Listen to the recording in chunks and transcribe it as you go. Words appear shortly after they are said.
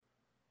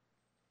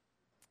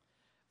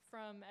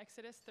From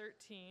Exodus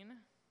 13,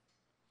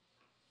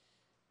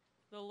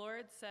 the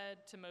Lord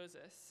said to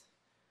Moses,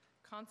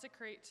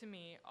 "Consecrate to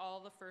me all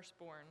the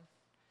firstborn.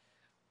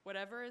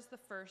 Whatever is the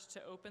first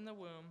to open the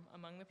womb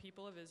among the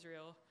people of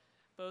Israel,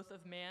 both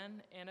of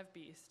man and of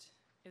beast,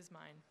 is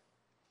mine."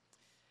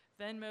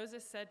 Then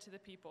Moses said to the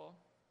people,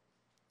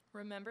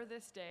 "Remember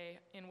this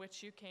day in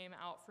which you came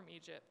out from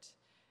Egypt,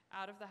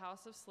 out of the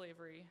house of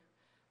slavery,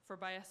 for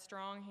by a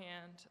strong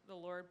hand the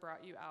Lord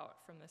brought you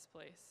out from this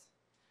place.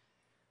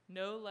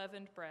 No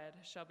leavened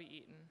bread shall be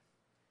eaten.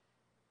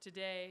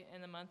 Today,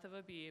 in the month of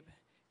Abib,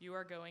 you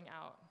are going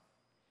out.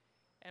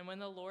 And when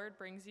the Lord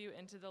brings you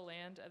into the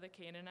land of the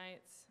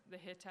Canaanites, the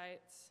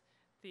Hittites,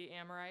 the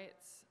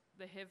Amorites,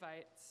 the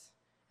Hivites,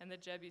 and the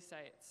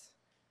Jebusites,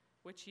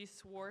 which he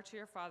swore to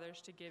your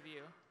fathers to give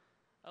you,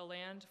 a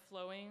land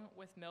flowing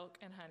with milk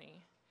and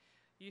honey,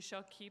 you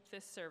shall keep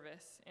this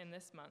service in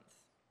this month.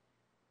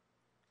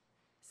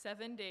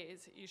 7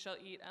 days you shall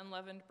eat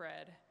unleavened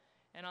bread,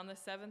 and on the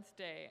seventh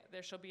day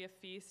there shall be a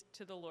feast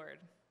to the Lord.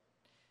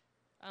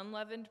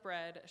 Unleavened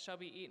bread shall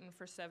be eaten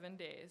for 7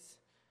 days.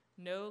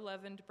 No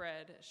leavened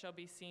bread shall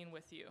be seen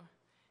with you,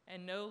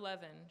 and no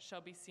leaven shall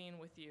be seen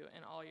with you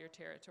in all your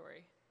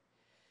territory.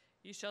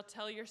 You shall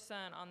tell your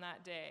son on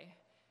that day,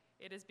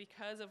 'It is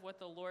because of what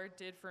the Lord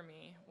did for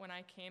me when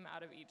I came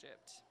out of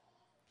Egypt.'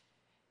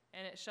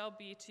 And it shall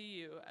be to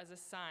you as a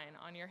sign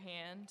on your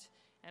hand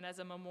and as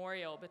a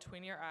memorial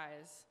between your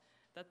eyes,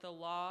 that the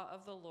law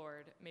of the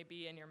Lord may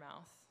be in your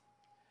mouth.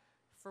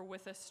 For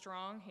with a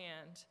strong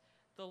hand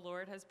the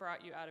Lord has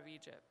brought you out of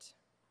Egypt.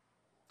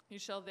 You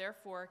shall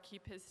therefore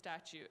keep his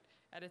statute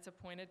at its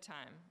appointed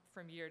time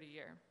from year to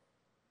year.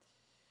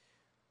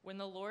 When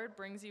the Lord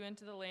brings you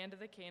into the land of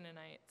the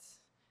Canaanites,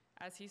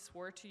 as he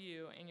swore to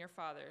you and your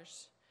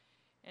fathers,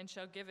 and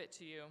shall give it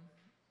to you,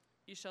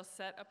 you shall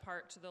set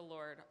apart to the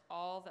Lord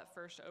all that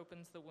first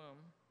opens the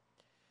womb.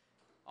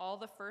 All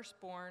the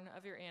firstborn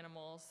of your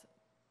animals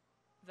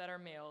that are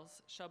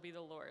males shall be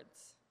the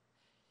Lord's.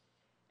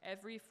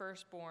 Every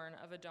firstborn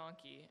of a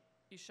donkey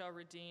you shall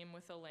redeem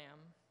with a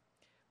lamb,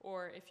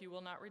 or if you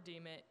will not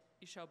redeem it,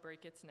 you shall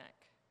break its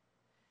neck.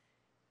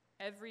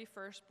 Every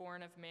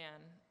firstborn of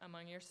man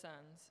among your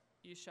sons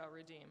you shall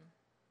redeem.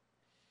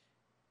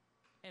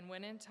 And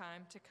when in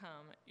time to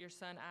come your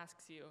son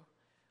asks you,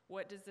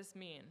 'What does this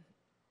mean?'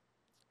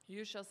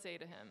 you shall say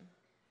to him,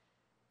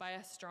 'By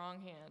a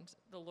strong hand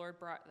the Lord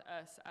brought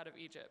us out of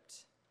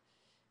Egypt,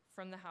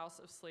 from the house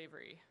of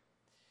slavery.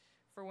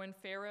 For when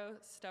Pharaoh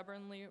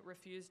stubbornly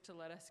refused to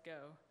let us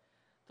go,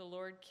 the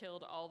Lord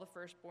killed all the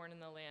firstborn in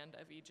the land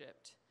of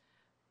Egypt,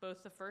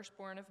 both the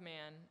firstborn of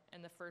man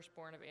and the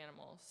firstborn of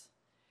animals.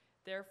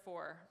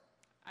 Therefore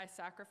I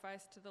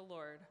sacrifice to the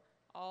Lord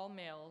all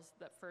males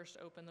that first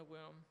open the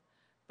womb,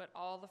 but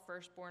all the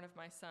firstborn of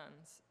my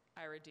sons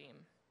I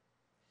redeem.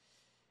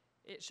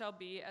 It shall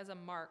be as a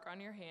mark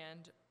on your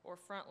hand or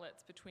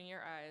frontlets between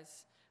your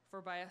eyes,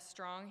 for by a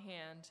strong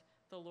hand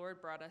the Lord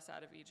brought us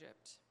out of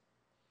Egypt.'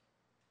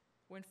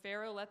 When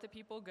Pharaoh let the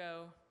people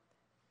go,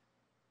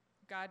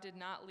 God did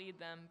not lead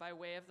them by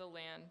way of the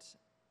land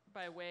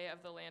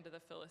of the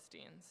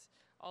Philistines,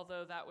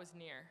 although that was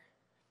near.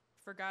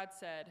 For God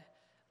said,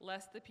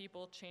 'Lest the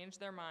people change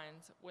their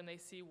minds when they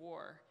see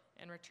war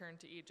and return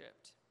to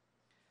Egypt.'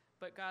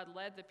 But God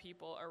led the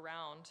people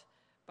around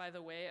by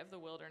the way of the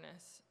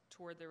wilderness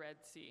toward the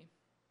Red Sea.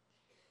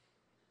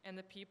 And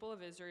the people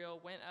of Israel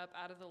went up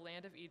out of the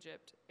land of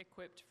Egypt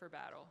equipped for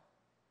battle.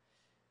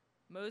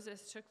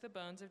 Moses took the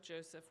bones of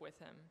Joseph with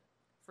him,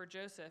 for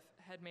Joseph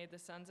had made the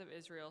sons of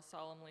Israel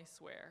solemnly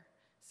swear,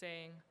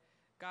 saying,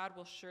 'God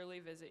will surely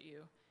visit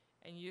you,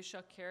 and you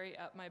shall carry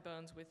up my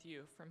bones with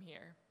you from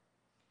here.'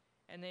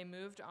 And they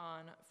moved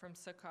on from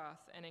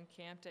Succoth and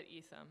encamped at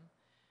Etham,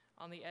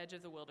 on the edge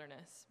of the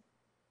wilderness.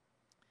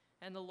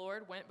 And the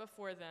Lord went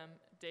before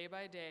them day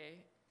by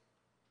day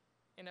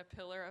in a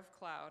pillar of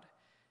cloud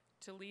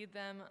to lead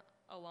them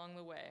along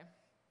the way,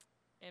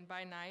 and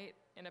by night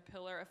in a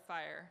pillar of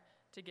fire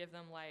to give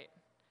them light,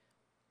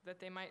 that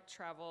they might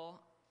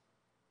travel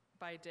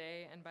by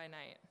day and by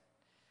night.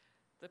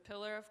 The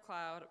pillar of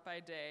cloud by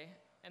day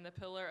and the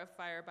pillar of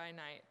fire by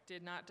night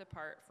did not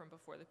depart from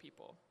before the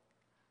people."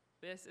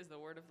 This is the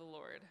word of the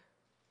Lord.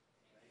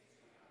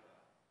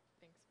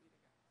 Thanks be to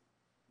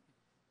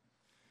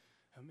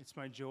God. It's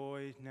my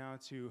joy now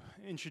to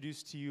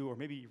introduce to you, or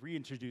maybe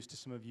reintroduce to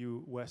some of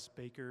you, Wes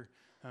Baker,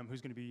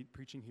 who's going to be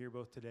preaching here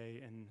both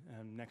today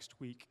and next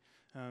week.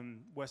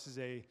 Wes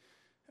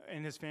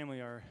and his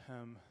family are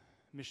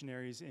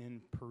missionaries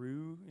in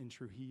Peru, in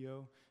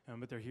Trujillo,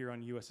 but they're here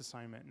on U.S.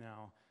 assignment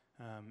now,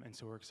 and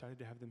so we're excited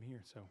to have them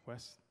here. So,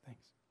 Wes,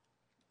 thanks.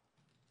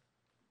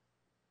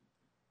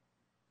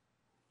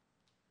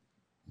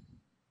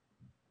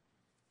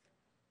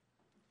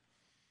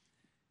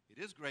 It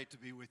is great to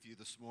be with you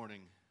this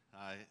morning.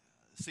 I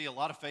see a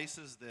lot of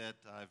faces that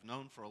I've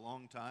known for a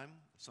long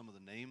time. Some of the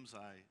names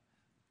I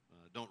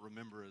don't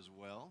remember as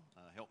well.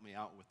 Help me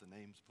out with the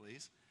names,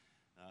 please.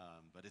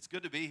 But it's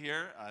good to be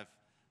here. I've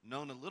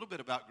known a little bit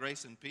about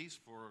Grace and Peace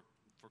for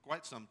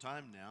quite some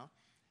time now.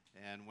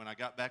 And when I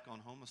got back on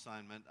home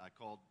assignment, I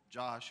called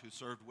Josh, who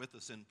served with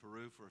us in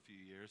Peru for a few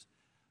years.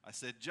 I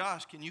said,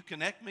 Josh, can you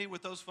connect me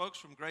with those folks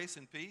from Grace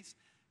and Peace?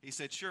 He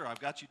said, sure, I've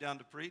got you down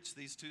to preach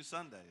these 2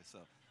 Sundays. So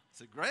I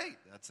said, great,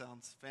 that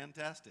sounds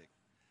fantastic.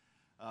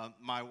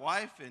 My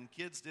wife and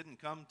kids didn't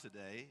come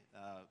today.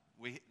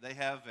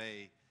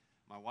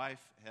 My wife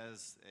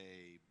has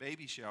a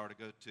baby shower to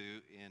go to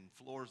in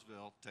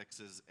Floresville,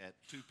 Texas at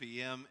 2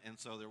 p.m., and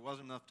so there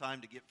wasn't enough time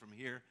to get from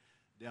here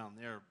down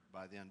there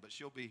by then, but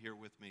she'll be here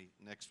with me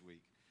next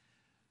week.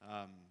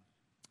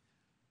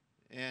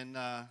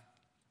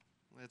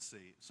 Let's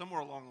see.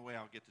 Somewhere along the way,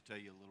 I'll get to tell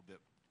you a little bit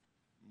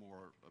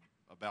more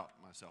about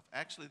myself.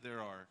 Actually,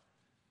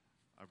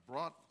 I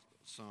brought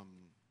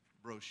some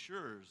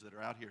brochures that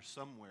are out here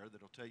somewhere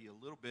that'll tell you a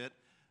little bit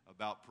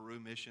about Peru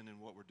Mission and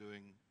what we're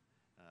doing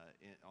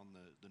on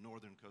the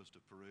northern coast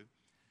of Peru.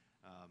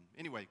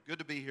 Anyway, good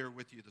to be here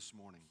with you this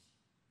morning.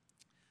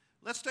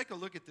 Let's take a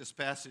look at this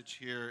passage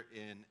here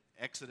in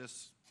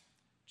Exodus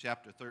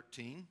chapter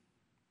 13.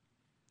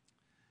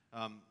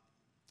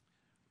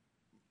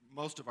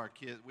 Most of our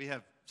kids, we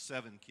have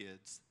 7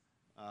 kids,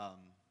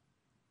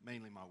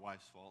 mainly my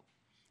wife's fault.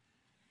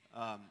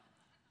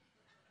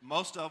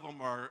 Most of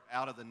them are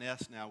out of the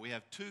nest now. We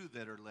have 2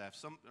 that are left.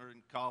 Some are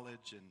in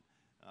college and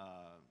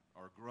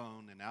are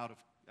grown and out of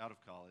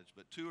college,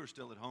 but 2 are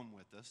still at home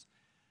with us.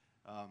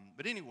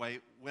 But anyway,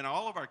 when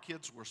all of our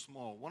kids were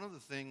small, one of the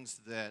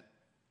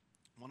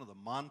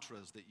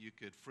mantras that you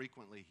could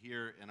frequently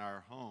hear in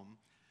our home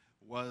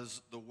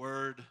was the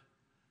word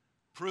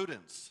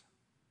prudence.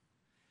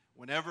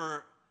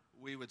 Whenever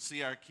we would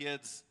see our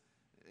kids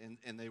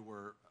and they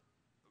were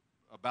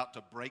about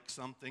to break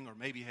something, or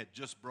maybe had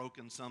just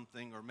broken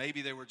something, or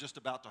maybe they were just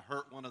about to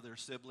hurt one of their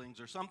siblings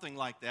or something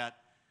like that,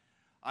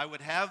 I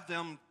would have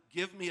them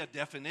give me a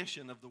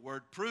definition of the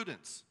word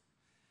prudence.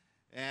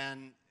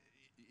 And,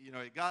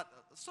 it got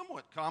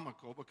somewhat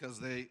comical because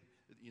they,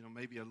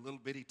 maybe a little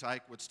bitty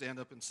tyke would stand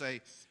up and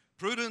say,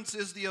 prudence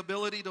is the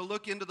ability to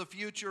look into the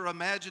future,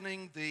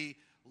 imagining the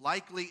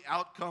likely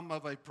outcome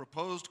of a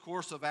proposed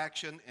course of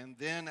action and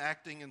then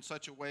acting in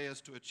such a way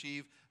as to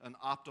achieve an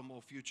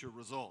optimal future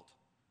result.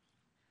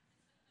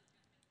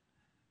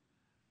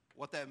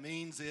 What that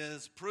means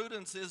is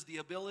prudence is the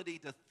ability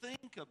to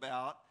think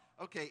about,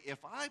 okay, if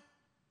I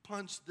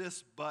punch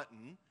this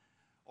button,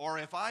 or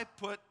if I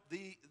put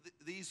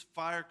these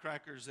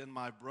firecrackers in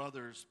my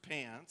brother's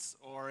pants,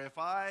 or if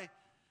I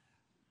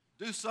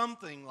do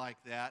something like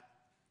that,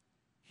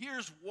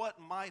 here's what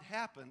might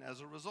happen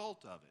as a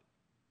result of it.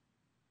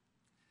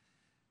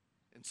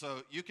 And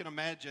so you can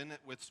imagine that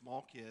with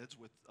small kids,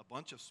 with a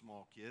bunch of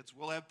small kids,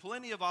 we'll have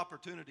plenty of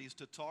opportunities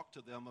to talk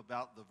to them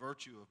about the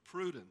virtue of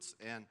prudence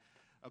and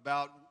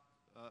about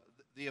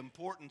the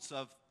importance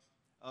of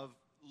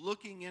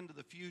looking into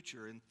the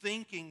future and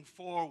thinking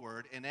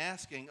forward and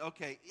asking,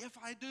 okay, if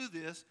I do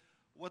this,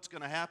 what's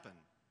going to happen?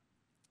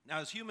 Now,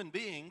 as human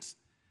beings,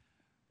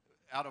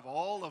 out of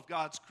all of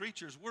God's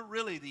creatures, we're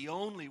really the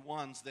only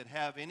ones that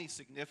have any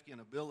significant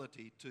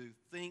ability to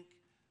think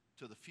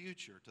to the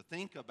future, to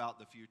think about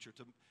the future,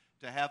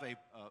 to have a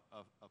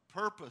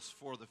purpose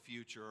for the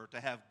future, or to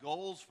have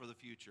goals for the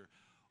future,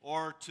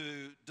 or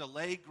to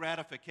delay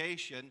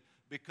gratification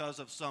because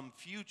of some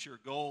future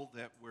goal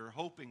that we're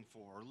hoping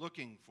for or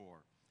looking for.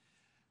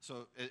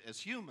 So as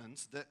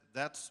humans,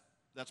 that's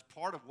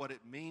part of what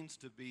it means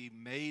to be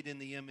made in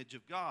the image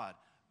of God.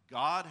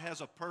 God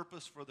has a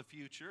purpose for the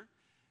future,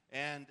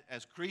 and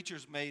as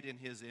creatures made in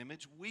His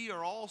image, we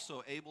are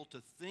also able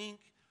to think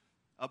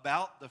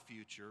about the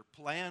future,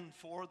 plan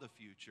for the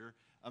future,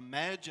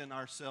 imagine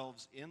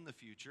ourselves in the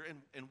future,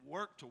 and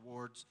work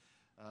towards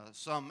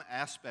some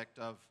aspect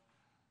of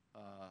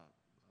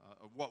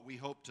what we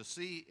hope to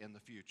see in the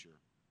future.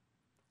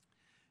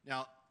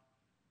 Now,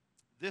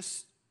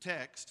 this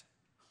text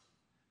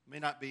may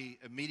not be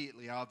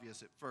immediately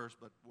obvious at first,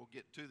 but we'll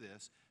get to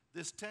this.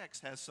 This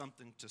text has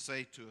something to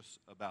say to us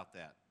about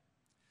that.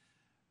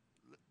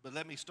 But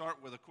let me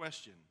start with a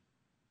question.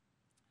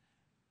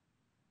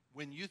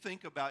 When you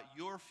think about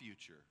your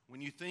future,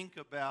 when you think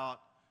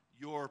about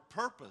your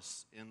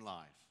purpose in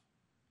life,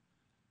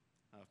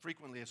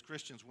 frequently as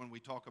Christians, when we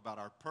talk about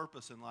our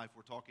purpose in life,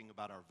 we're talking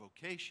about our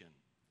vocation.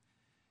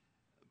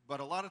 But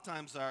a lot of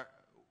times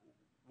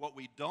what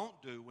we don't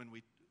do when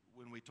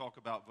we talk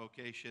about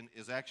vocation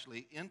is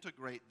actually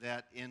integrate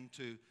that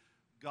into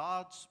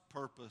God's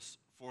purpose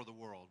for the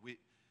world.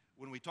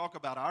 When we talk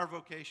about our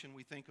vocation,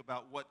 we think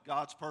about what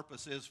God's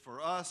purpose is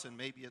for us, and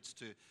maybe it's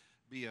to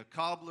be a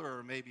cobbler,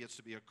 or maybe it's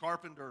to be a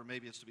carpenter, or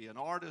maybe it's to be an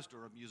artist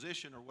or a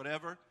musician or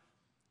whatever.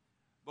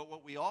 But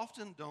what we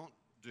often don't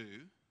do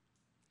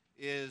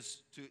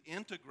is to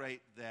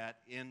integrate that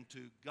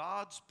into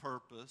God's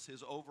purpose,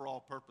 His overall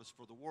purpose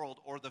for the world,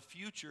 or the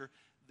future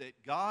that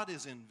God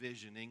is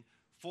envisioning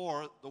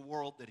for the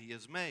world that He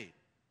has made.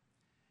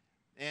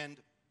 And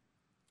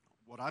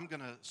what I'm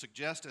going to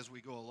suggest as we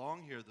go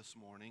along here this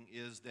morning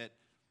is that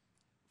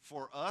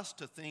for us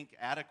to think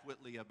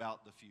adequately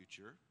about the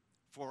future,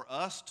 for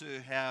us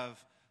to have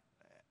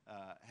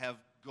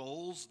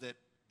goals that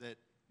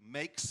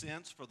make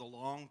sense for the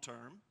long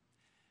term,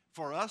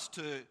 For us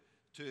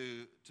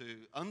to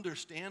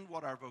understand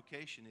what our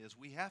vocation is,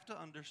 we have to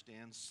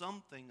understand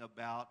something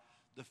about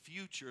the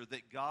future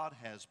that God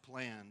has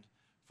planned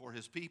for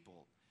His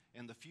people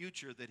and the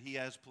future that He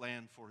has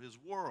planned for His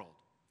world,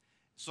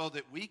 so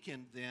that we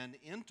can then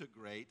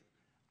integrate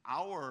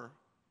our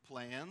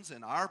plans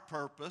and our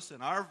purpose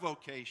and our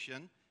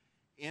vocation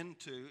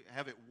into,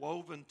 have it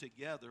woven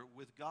together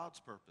with God's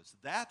purpose.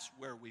 That's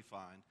where we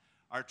find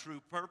our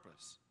true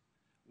purpose,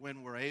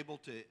 when we're able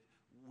to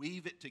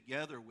weave it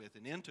together with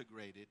and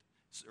integrate it,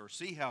 or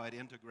see how it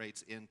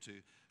integrates into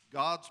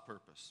God's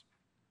purpose.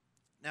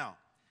 Now,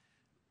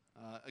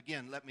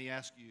 again, let me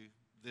ask you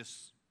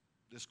this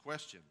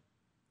question.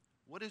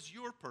 What is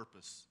your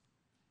purpose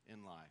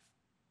in life?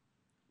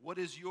 What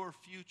is your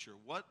future?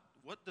 What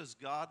does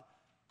God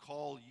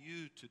call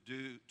you to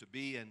do, to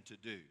be, and to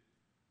do?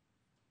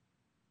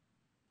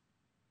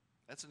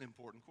 That's an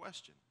important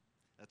question.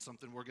 That's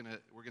something we're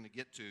gonna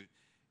get to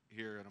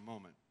here in a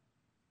moment.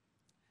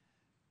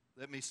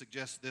 Let me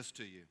suggest this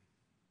to you.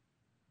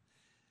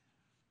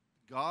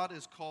 God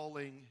is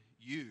calling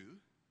you,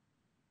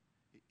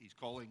 He's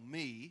calling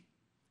me,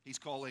 He's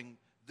calling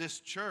this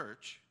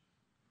church,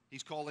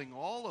 He's calling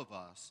all of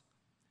us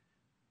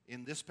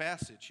in this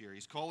passage here.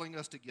 He's calling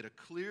us to get a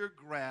clear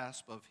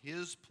grasp of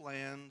His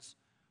plans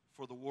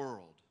for the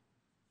world,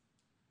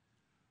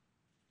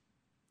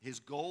 His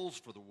goals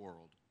for the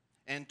world,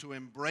 and to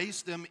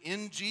embrace them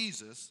in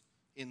Jesus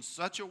in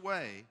such a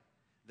way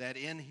that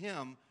in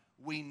Him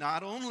we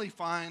not only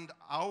find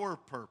our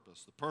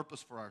purpose, the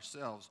purpose for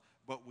ourselves,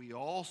 but we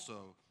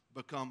also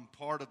become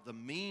part of the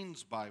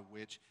means by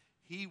which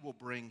He will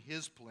bring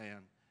His plan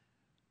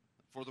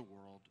for the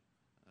world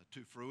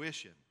to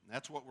fruition. And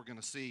that's what we're going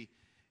to see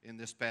in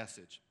this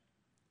passage.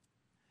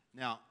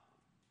 Now,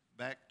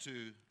 back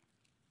to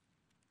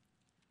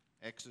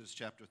Exodus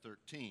chapter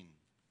 13.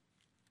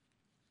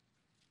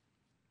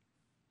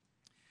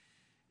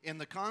 In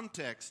the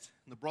context,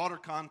 in the broader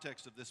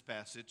context of this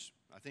passage,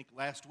 I think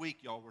last week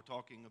y'all were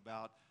talking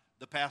about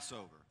the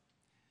Passover.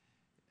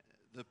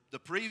 The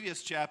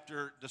previous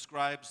chapter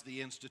describes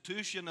the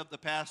institution of the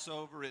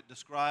Passover. It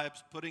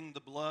describes putting the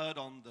blood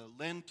on the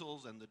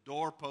lintels and the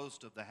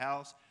doorpost of the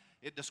house.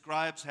 It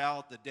describes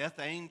how the death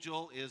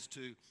angel is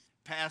to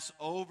pass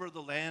over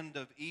the land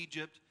of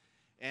Egypt,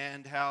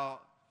 and how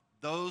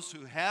those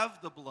who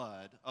have the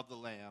blood of the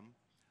lamb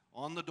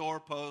on the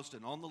doorpost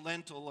and on the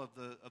lintel of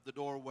the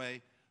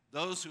doorway,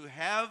 those who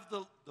have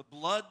the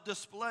blood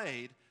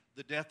displayed,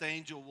 the death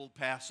angel will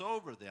pass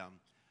over them.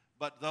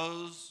 But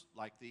those,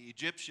 like the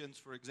Egyptians,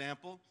 for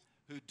example,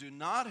 who do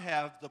not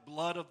have the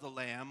blood of the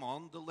lamb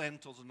on the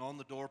lintels and on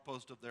the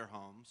doorpost of their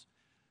homes,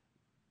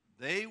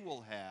 they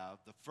will have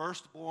the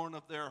firstborn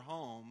of their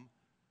home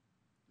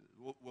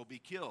will be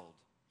killed.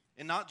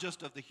 And not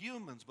just of the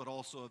humans, but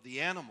also of the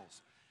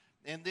animals.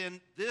 And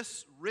then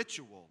this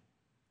ritual,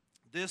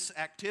 this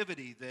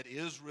activity that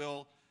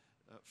Israel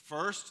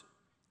first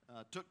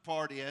took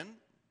part in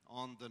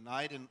on the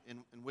night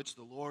in which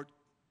the Lord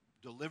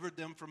delivered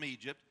them from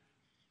Egypt,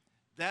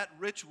 that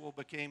ritual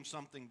became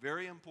something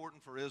very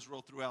important for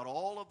Israel throughout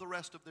all of the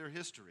rest of their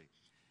history.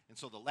 And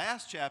so the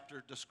last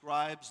chapter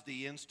describes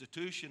the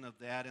institution of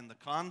that and the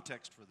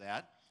context for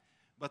that.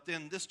 But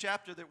then this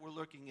chapter that we're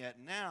looking at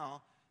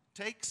now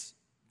takes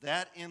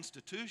that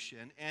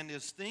institution and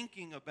is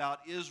thinking about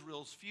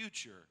Israel's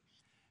future,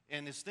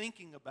 and is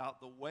thinking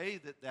about the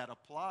way that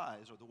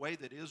applies, or the way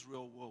that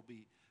Israel will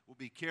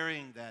be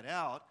carrying that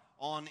out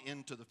on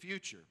into the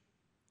future.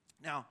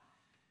 Now,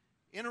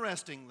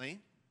 interestingly,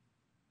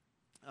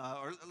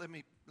 or let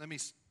me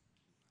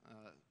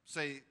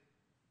say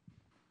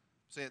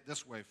it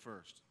this way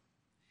first.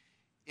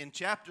 In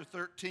chapter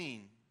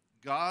 13,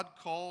 God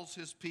calls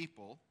His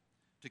people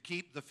to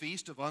keep the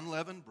Feast of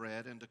Unleavened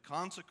Bread and to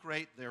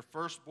consecrate their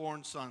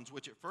firstborn sons,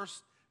 which at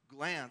first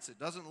glance, it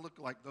doesn't look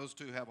like those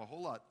two have a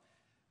whole lot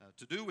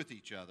to do with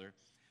each other.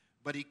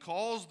 But He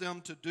calls them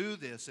to do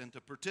this and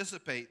to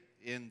participate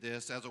in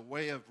this as a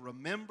way of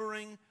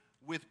remembering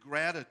with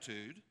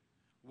gratitude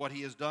what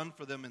He has done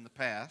for them in the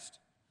past,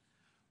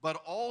 but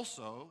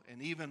also,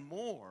 and even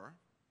more,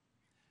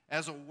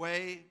 as a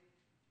way,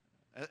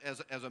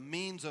 as a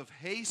means of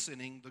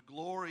hastening the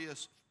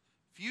glorious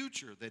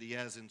future that He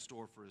has in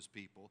store for His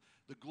people,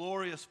 the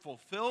glorious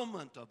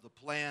fulfillment of the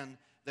plan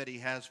that He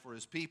has for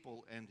His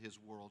people and His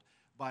world,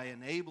 by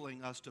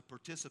enabling us to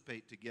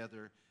participate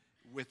together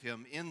with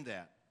Him in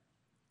that.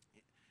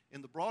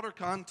 In the broader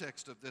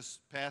context of this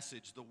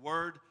passage, the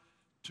word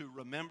to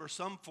remember,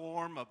 some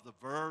form of the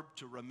verb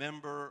to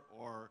remember,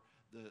 or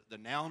the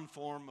noun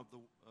form of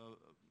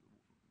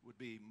would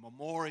be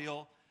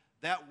memorial.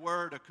 That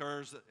word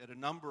occurs at a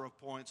number of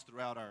points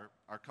throughout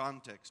our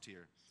context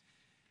here.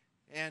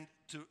 And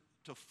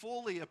to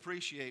fully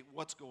appreciate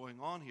what's going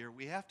on here,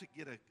 we have to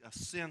get a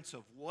sense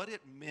of what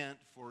it meant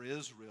for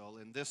Israel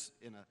in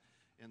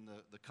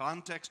the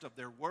context of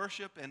their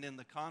worship and in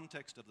the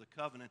context of the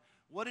covenant.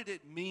 What did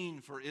it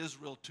mean for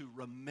Israel to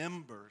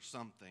remember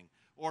something,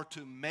 or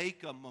to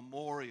make a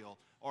memorial,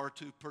 or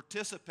to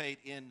participate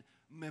in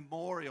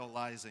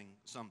memorializing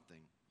something?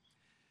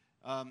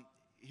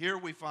 here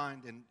we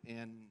find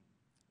in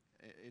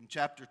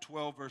chapter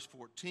 12, verse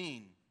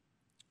 14,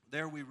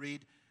 there we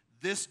read,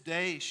 "This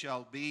day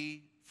shall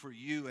be for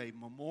you a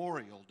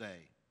memorial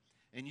day,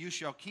 and you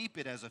shall keep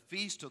it as a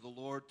feast to the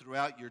Lord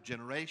throughout your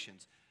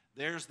generations."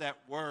 There's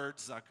that word,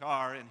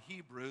 zakar, in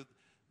Hebrew,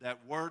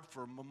 that word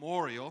for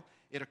memorial.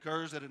 It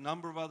occurs at a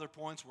number of other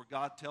points where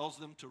God tells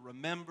them to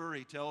remember.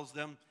 He tells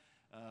them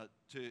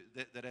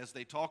that as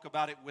they talk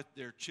about it with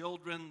their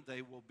children,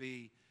 they will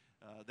be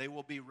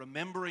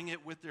remembering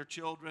it with their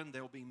children.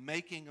 They'll be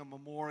making a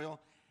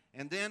memorial.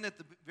 And then at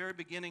the very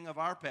beginning of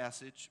our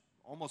passage,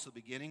 almost the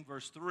beginning,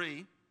 verse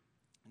 3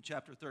 in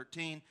chapter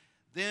 13,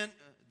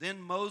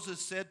 then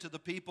Moses said to the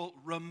people,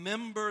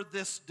 "Remember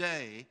this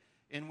day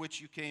in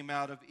which you came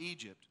out of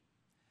Egypt."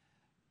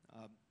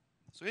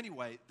 So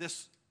anyway,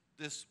 this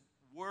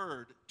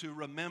word to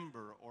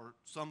remember, or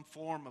some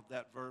form of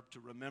that verb to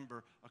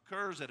remember,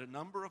 occurs at a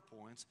number of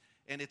points,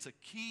 and it's a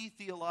key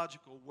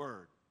theological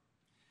word.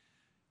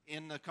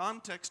 In the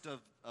context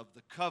of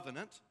the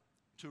covenant,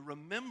 to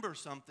remember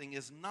something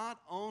is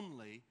not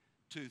only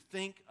to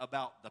think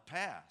about the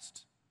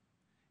past.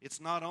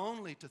 It's not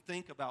only to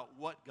think about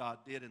what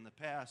God did in the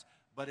past,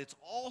 but it's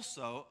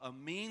also a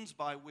means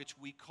by which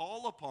we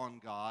call upon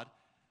God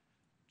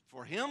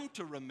for Him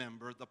to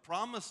remember the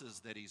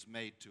promises that He's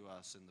made to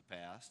us in the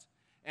past,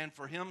 and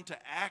for Him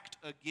to act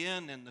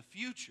again in the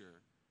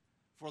future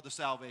for the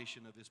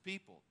salvation of His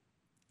people.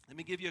 Let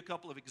me give you a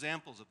couple of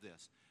examples of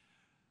this.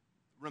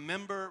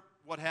 Remember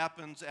what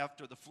happens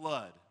after the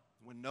flood,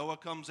 when Noah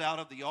comes out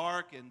of the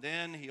ark, and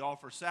then he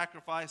offers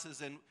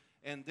sacrifices,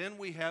 and then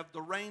we have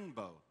the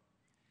rainbow.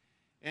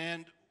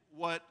 And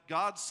what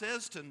God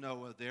says to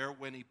Noah there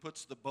when he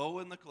puts the bow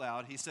in the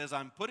cloud, He says,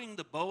 "I'm putting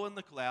the bow in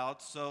the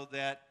cloud so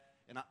that,"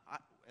 and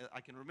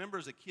I can remember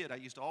as a kid, I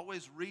used to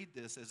always read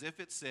this as if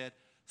it said,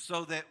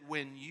 "so that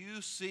when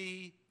you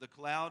see the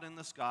cloud in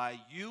the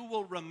sky, you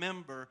will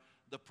remember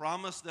the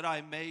promise that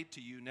I made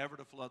to you never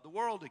to flood the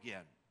world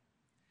again."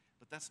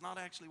 But that's not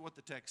actually what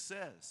the text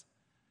says.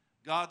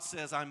 God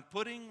says, "I'm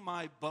putting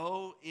my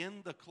bow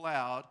in the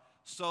cloud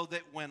so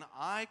that when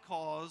I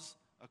cause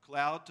a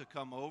cloud to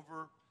come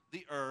over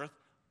the earth,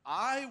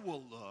 I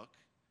will look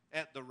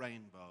at the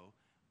rainbow,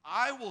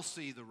 I will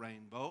see the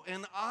rainbow,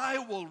 and I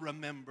will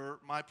remember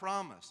my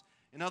promise."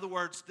 In other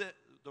words,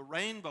 the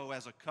rainbow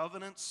as a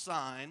covenant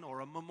sign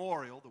or a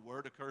memorial, the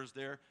word occurs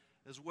there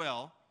as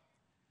well.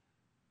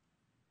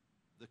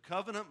 The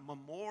covenant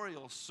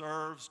memorial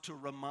serves to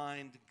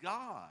remind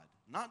God,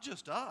 not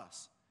just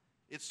us.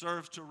 It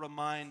serves to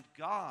remind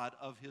God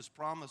of His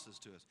promises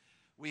to us.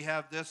 We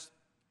have this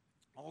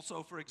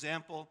also, for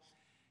example,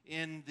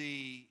 in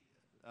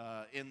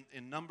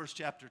Numbers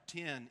chapter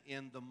 10,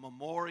 in the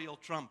memorial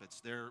trumpets.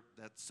 There,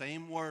 that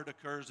same word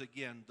occurs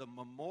again. The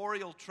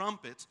memorial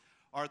trumpets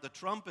are the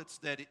trumpets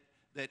that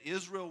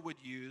Israel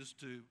would use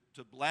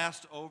to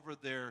blast over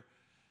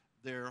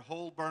their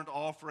whole burnt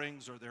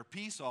offerings or their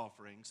peace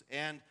offerings.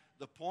 And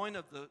the point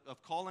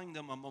of calling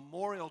them a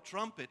memorial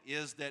trumpet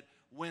is that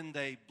when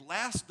they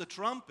blast the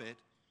trumpet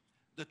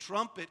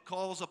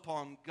calls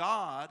upon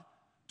God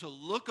to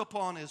look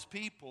upon His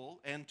people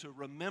and to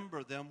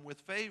remember them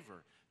with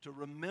favor, to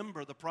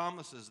remember the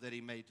promises that He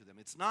made to them.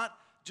 It's not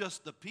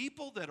just the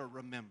people that are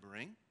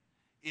remembering,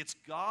 it's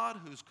God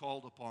who's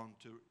called upon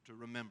to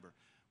remember.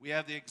 We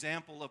have the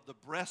example of the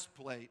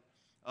breastplate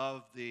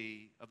of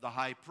the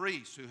high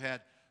priest, who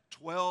had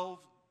 12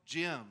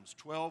 gems,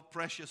 12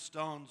 precious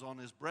stones on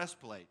his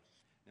breastplate.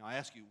 Now I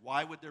ask you,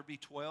 why would there be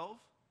 12?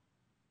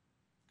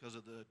 Because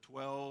of the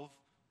 12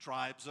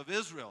 tribes of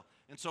Israel.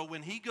 And so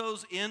when he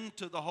goes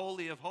into the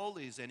Holy of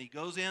Holies and he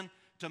goes in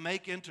to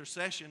make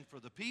intercession for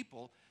the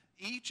people,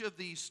 each of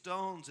these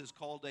stones is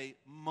called a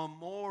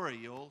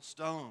memorial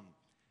stone.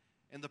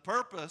 And the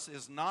purpose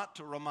is not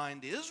to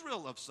remind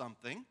Israel of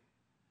something.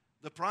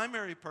 The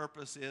primary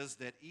purpose is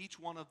that each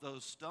one of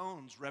those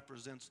stones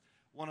represents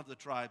one of the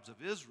tribes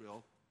of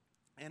Israel,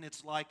 and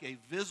it's like a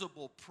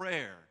visible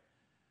prayer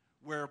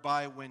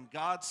whereby when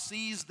God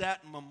sees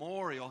that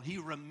memorial, He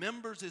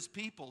remembers His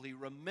people, He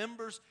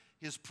remembers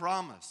His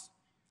promise,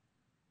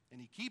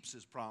 and He keeps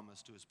His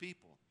promise to His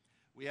people.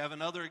 We have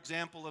another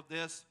example of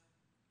this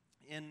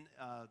in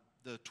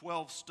the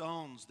 12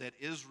 stones that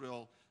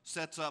Israel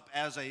sets up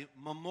as a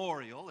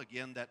memorial,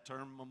 again that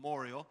term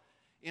memorial,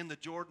 in the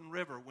Jordan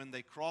River. When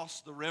they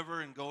cross the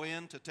river and go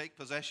in to take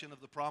possession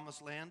of the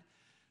promised land,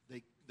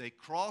 they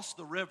cross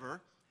the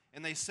river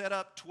and they set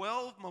up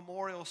 12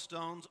 memorial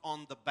stones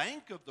on the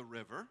bank of the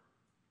river,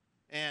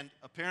 and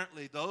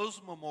apparently those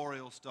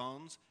memorial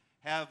stones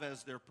have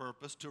as their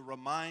purpose to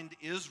remind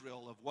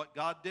Israel of what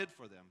God did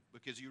for them.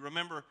 Because you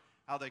remember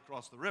how they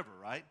crossed the river,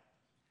 right?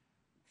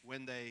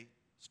 When they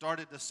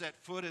started to set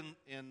foot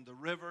in the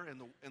river,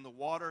 in the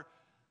water,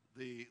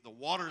 the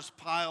waters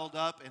piled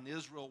up and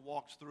Israel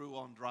walked through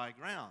on dry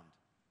ground.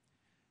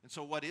 And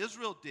so what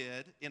Israel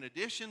did, in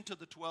addition to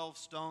the 12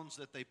 stones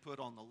that they put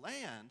on the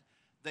land,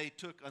 they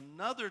took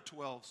another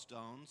 12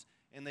 stones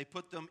and they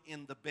put them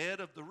in the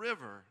bed of the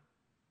river.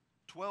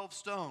 12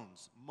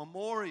 stones,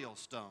 memorial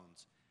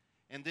stones.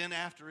 And then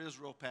after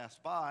Israel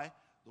passed by,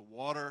 the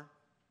water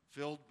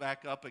filled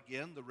back up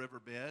again, the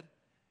riverbed.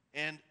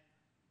 And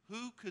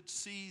who could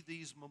see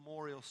these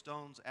memorial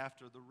stones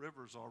after the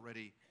river's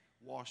already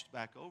washed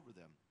back over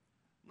them?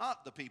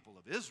 Not the people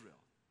of Israel.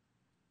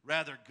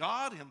 Rather,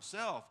 God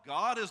himself.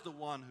 God is the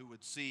one who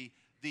would see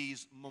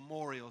these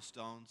memorial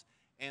stones,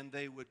 and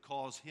they would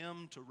cause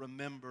him to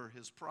remember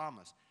his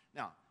promise.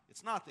 Now,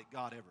 it's not that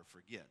God ever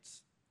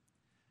forgets.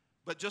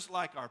 But just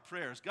like our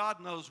prayers, God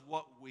knows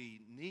what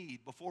we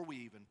need before we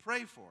even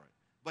pray for it.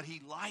 But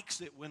he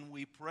likes it when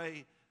we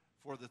pray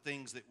for the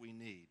things that we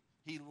need.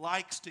 He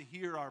likes to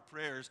hear our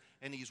prayers,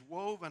 and he's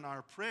woven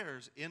our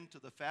prayers into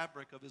the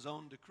fabric of his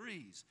own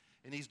decrees.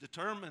 And he's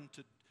determined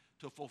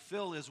to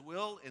fulfill his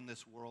will in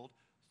this world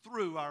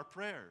through our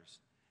prayers.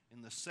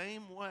 In the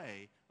same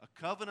way, a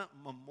covenant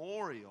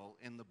memorial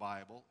in the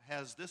Bible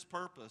has this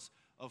purpose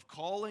of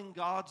calling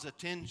God's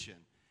attention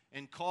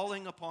and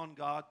calling upon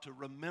God to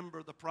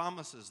remember the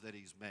promises that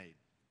he's made.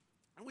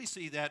 And we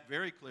see that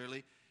very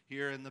clearly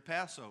here in the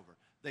Passover.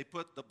 They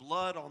put the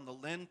blood on the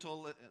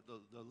lintel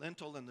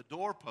and the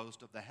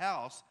doorpost of the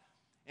house,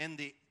 and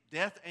the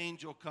death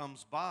angel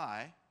comes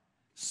by,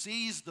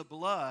 sees the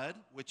blood,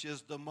 which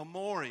is the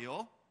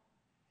memorial,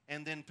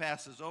 and then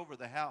passes over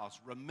the house,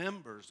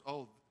 remembers,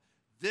 oh,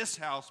 this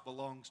house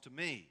belongs to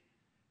me.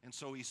 And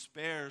so he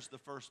spares the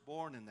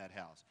firstborn in that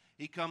house.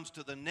 He comes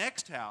to the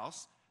next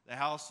house, the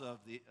house of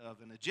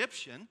an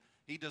Egyptian.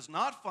 He does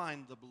not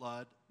find the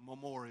blood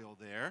memorial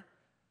there,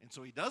 and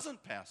so he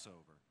doesn't pass over.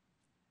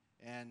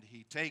 And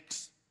he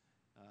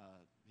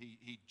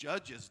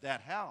judges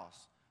that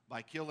house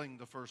by killing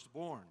the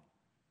firstborn.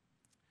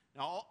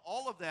 Now,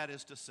 all of that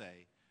is to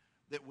say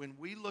that when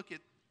we look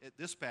at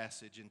this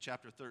passage in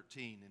chapter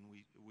 13, and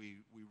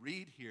we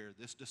read here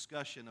this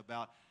discussion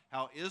about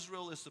how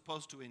Israel is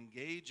supposed to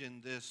engage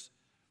in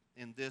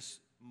this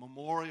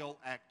memorial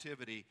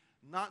activity,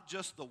 not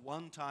just the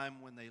one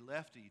time when they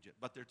left Egypt,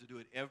 but they're to do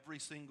it every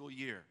single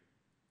year.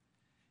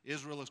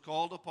 Israel is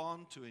called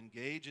upon to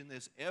engage in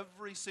this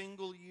every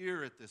single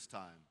year at this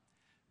time.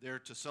 They're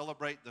to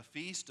celebrate the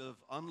Feast of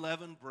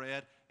Unleavened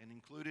Bread, and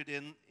included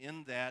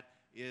in that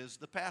is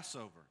the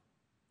Passover.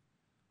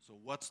 So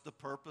what's the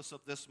purpose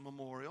of this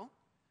memorial?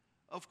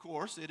 Of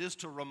course, it is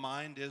to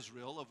remind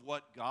Israel of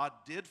what God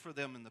did for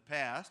them in the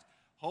past.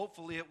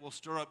 Hopefully it will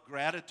stir up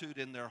gratitude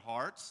in their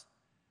hearts,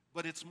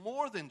 but it's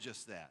more than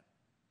just that.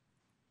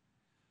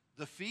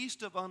 The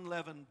Feast of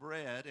Unleavened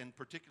Bread, and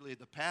particularly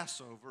the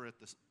Passover at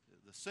the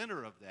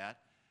center of that,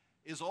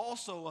 is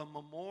also a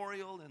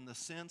memorial in the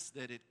sense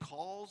that it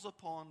calls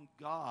upon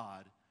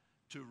God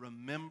to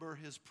remember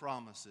his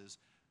promises,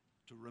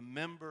 to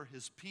remember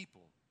his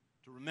people,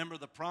 to remember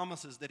the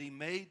promises that he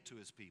made to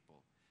his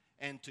people,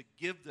 and to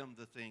give them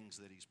the things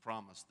that he's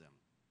promised them.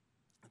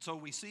 And so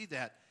we see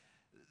that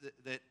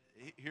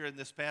here in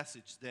this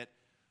passage, that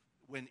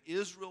when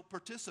Israel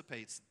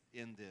participates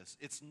in this,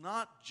 it's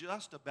not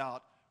just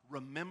about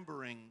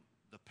remembering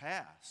the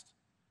past.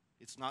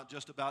 It's not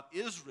just about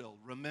Israel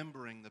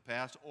remembering the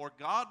past or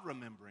God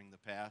remembering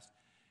the past.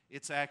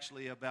 It's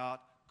actually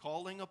about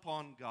calling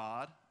upon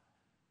God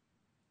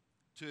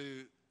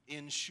to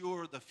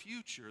ensure the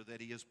future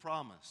that he has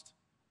promised.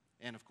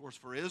 And of course,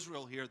 for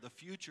Israel here, the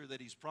future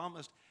that he's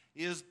promised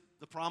is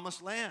the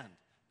promised land,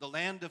 the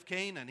land of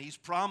Canaan. He's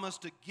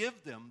promised to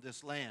give them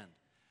this land,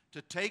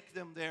 to take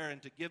them there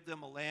and to give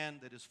them a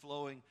land that is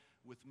flowing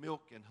with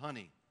milk and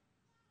honey.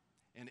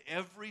 And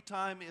every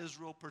time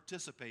Israel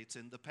participates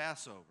in the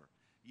Passover,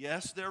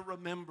 yes, they're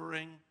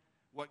remembering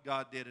what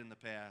God did in the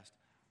past,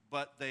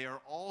 but they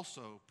are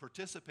also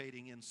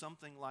participating in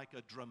something like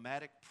a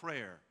dramatic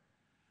prayer,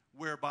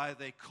 whereby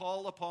they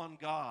call upon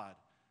God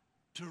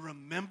to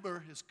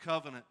remember his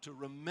covenant, to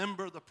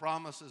remember the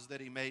promises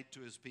that he made to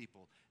his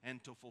people,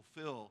 and to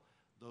fulfill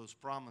those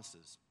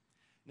promises.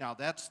 Now,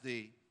 that's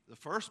the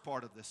first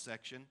part of this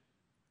section,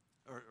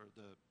 or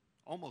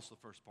almost the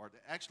first part.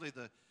 Actually,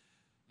 the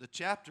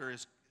chapter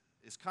is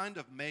kind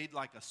of made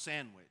like a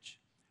sandwich,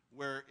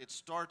 where it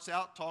starts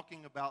out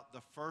talking about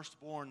the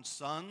firstborn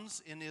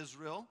sons in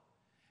Israel,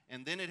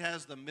 and then it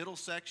has the middle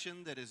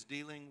section that is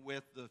dealing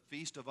with the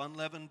Feast of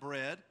Unleavened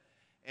Bread,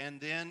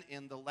 and then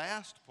in the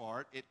last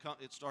part, it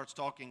starts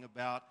talking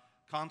about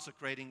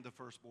consecrating the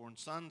firstborn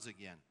sons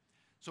again.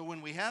 So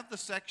when we have the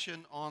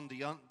section on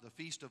the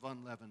Feast of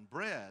Unleavened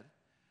Bread,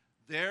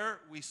 there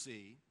we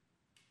see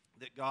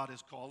that God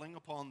is calling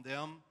upon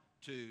them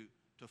to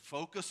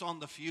focus on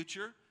the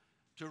future,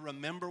 to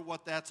remember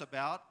what that's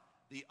about,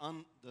 the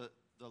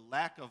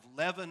lack of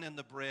leaven in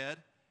the bread.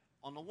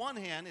 On the one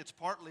hand, it's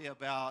partly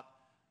about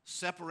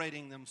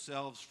separating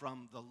themselves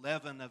from the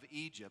leaven of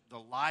Egypt, the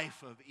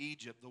life of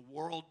Egypt, the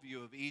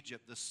worldview of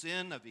Egypt, the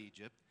sin of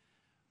Egypt,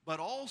 but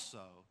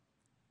also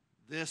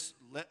this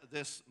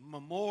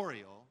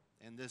memorial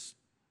and this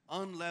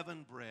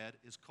unleavened bread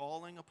is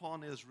calling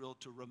upon Israel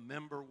to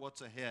remember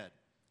what's ahead.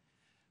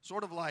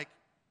 Sort of like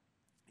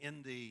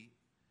in the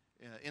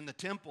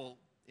temple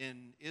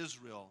in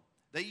Israel,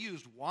 they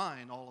used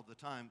wine all of the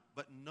time,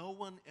 but no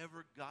one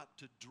ever got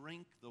to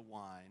drink the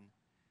wine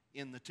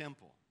in the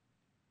temple.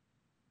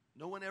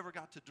 No one ever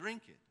got to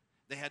drink it.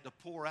 They had to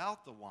pour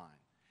out the wine.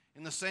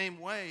 In the same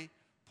way,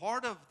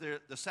 part of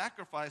the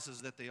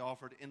sacrifices that they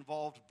offered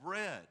involved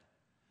bread,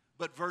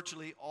 but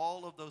virtually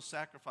all of those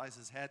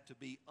sacrifices had to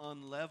be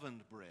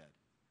unleavened bread.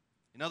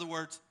 In other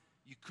words,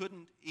 you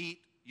couldn't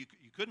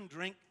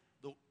drink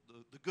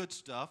the good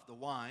stuff, the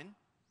wine,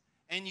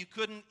 and you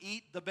couldn't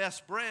eat the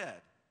best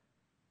bread.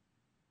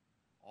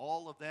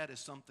 All of that is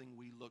something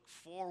we look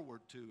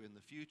forward to in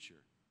the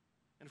future.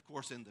 And of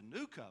course, in the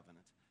new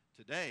covenant,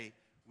 today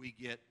we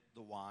get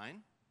the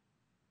wine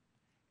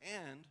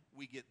and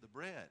we get the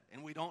bread.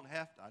 And we don't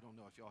have to, I don't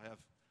know if y'all have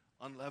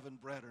unleavened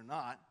bread or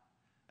not.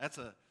 That's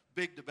a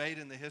big debate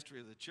in the history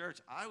of the church.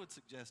 I would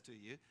suggest to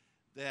you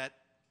that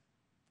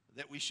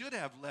we should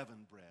have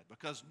leavened bread,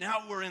 because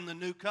now we're in the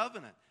new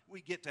covenant.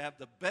 We get to have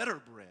the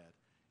better bread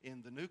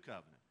in the new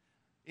covenant.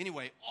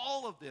 Anyway,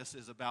 all of this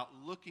is about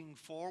looking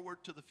forward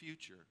to the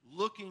future,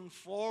 looking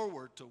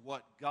forward to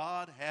what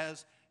God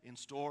has in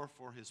store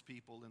for his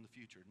people in the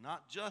future.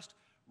 Not just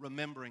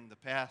remembering the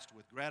past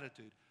with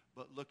gratitude,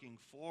 but looking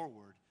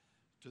forward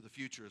to the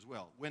future as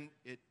well. When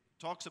it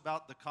talks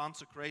about the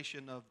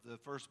consecration of the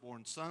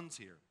firstborn sons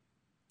here,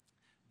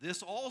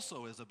 this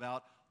also is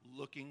about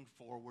looking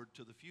forward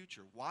to the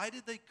future. Why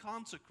did they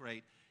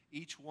consecrate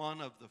each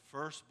one of the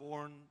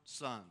firstborn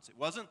sons? It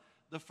wasn't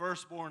the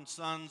firstborn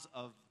sons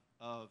of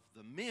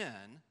the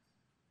men,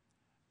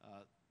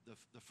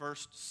 the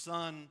first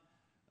son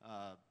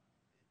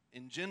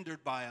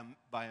engendered by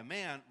a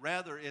man.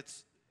 Rather,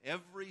 it's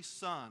every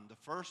son, the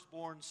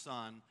firstborn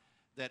son,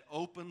 that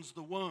opens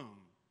the womb.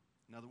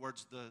 In other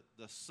words,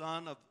 the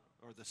son of,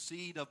 or the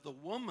seed of the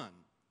woman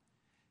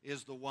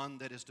is the one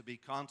that is to be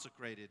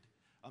consecrated.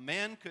 A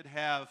man could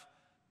have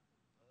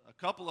a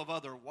couple of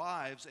other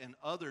wives and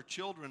other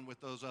children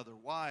with those other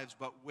wives,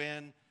 but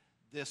when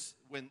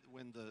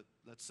the,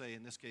 let's say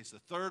in this case, the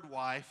third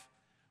wife,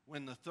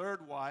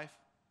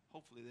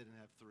 hopefully they didn't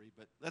have three,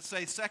 but let's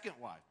say second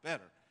wife,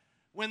 better.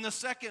 When the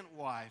second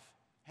wife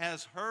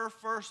has her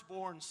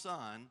firstborn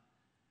son,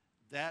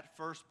 that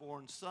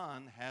firstborn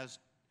son has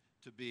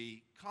to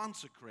be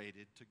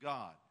consecrated to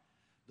God.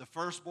 The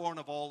firstborn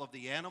of all of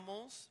the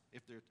animals,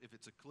 if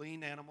it's a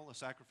clean animal, a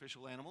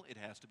sacrificial animal, it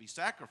has to be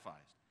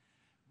sacrificed.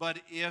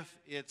 But if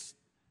it's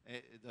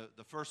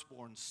the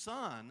firstborn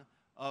son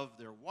of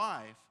their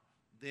wife,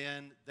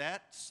 then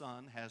that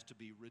son has to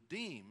be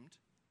redeemed,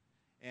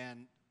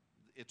 and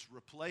it's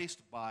replaced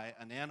by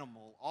an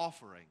animal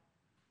offering.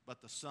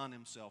 But the son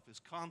himself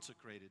is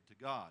consecrated to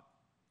God.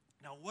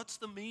 Now, what's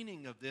the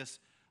meaning of this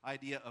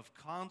idea of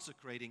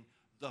consecrating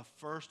the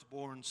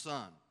firstborn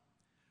son?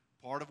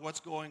 Part of what's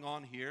going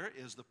on here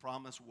is the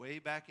promise way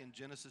back in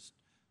Genesis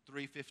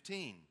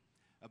 3:15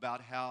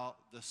 about how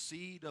the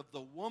seed of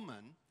the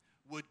woman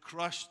would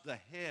crush the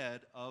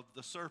head of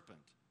the serpent.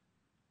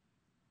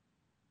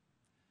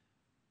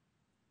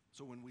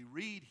 So when we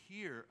read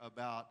here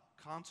about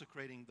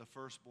consecrating the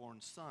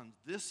firstborn son,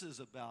 this is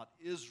about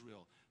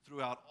Israel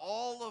throughout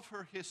all of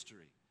her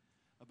history,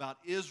 about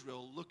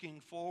Israel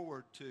looking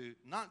forward to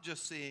not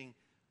just seeing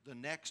the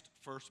next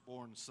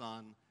firstborn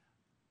son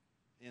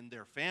in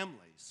their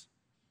families.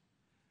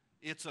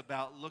 It's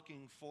about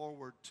looking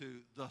forward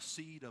to the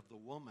seed of the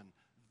woman,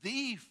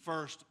 the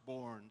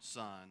firstborn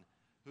son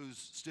who's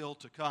still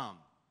to come.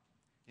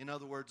 In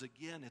other words,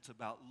 again, it's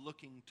about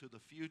looking to the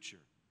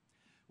future.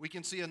 We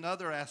can see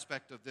another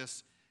aspect of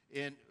this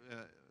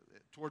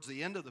towards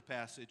the end of the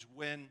passage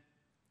when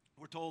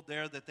we're told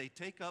there that they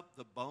take up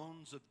the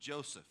bones of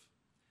Joseph.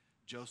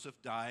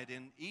 Joseph died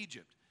in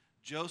Egypt.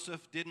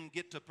 Joseph didn't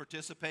get to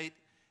participate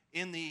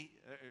in the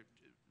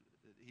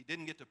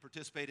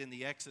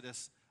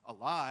Exodus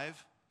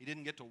alive. He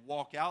didn't get to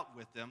walk out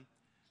with them,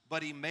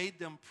 but he made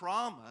them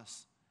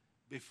promise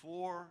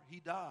before he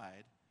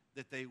died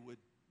that they would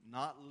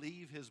not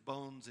leave his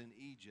bones in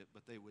Egypt,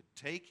 but they would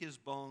take his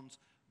bones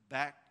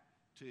back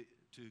to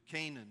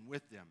Canaan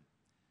with them.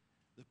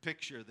 The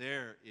picture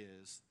there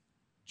is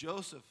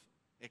Joseph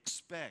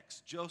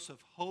expects,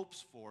 Joseph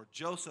hopes for,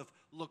 Joseph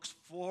looks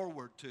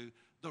forward to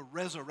the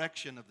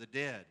resurrection of the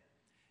dead.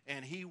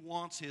 And he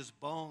wants his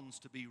bones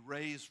to be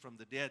raised from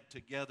the dead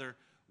together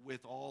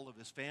with all of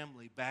his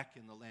family back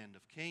in the land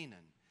of Canaan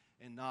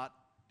and not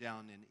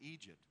down in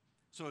Egypt.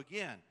 So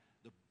again,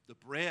 the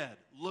bread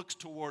looks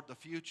toward the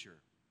future.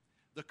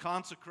 The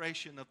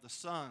consecration of the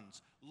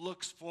sons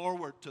looks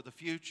forward to the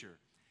future.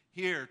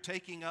 Here,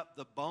 taking up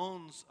the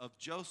bones of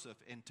Joseph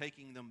and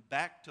taking them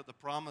back to the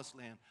promised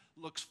land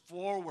looks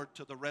forward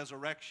to the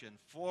resurrection,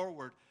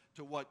 forward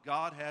to what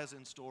God has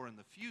in store in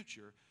the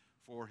future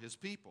for his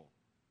people.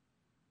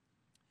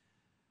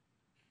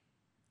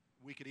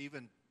 We could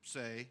even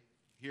say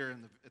here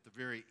at the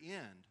very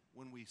end,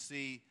 when we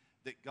see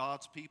that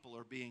God's people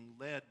are being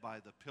led by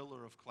the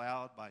pillar of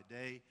cloud by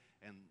day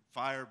and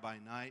fire by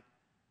night,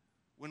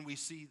 when we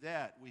see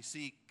that, we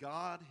see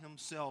God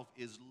himself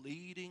is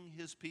leading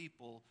his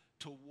people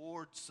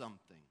towards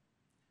something.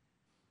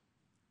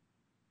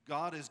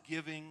 God is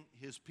giving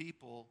his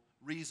people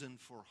reason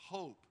for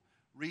hope,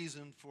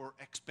 reason for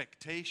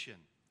expectation.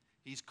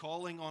 He's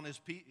calling on his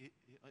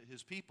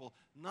people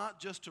not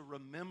just to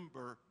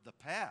remember the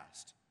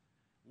past,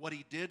 what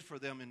he did for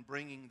them in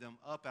bringing them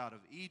up out of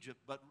Egypt,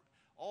 but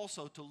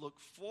also to look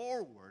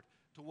forward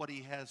to what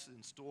he has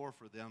in store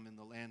for them in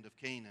the land of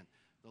Canaan,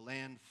 the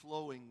land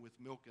flowing with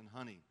milk and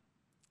honey,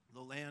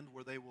 the land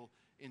where they will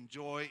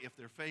enjoy, if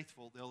they're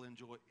faithful, they'll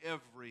enjoy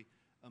every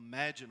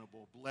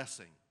imaginable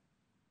blessing.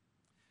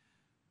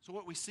 So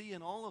what we see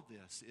in all of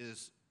this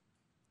is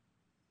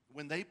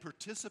when they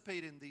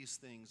participate in these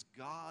things,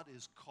 God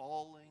is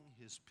calling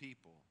his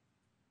people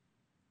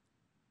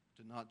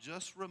to not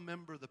just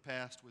remember the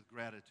past with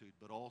gratitude,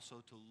 but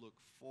also to look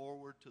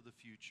forward to the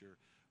future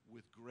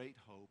with great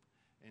hope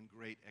and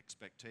great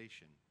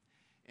expectation.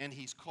 And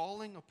he's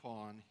calling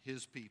upon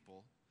his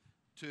people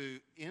to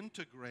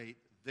integrate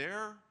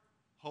their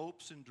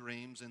hopes and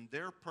dreams and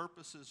their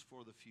purposes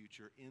for the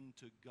future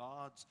into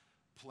God's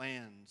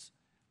plans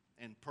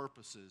and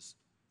purposes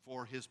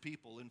for his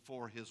people and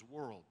for his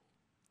world.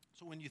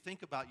 So when you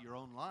think about your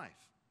own life,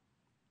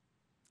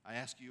 I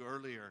asked you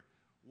earlier,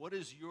 what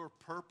is your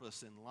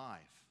purpose in life?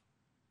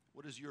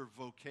 What is your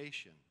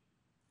vocation?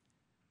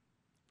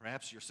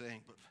 Perhaps you're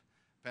saying, but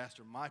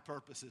Pastor, my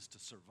purpose is to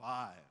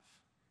survive.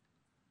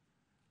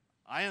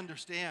 I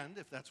understand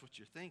if that's what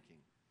you're thinking.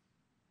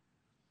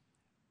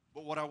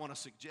 But what I want to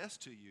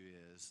suggest to you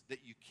is that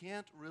you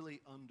can't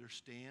really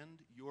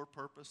understand your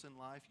purpose in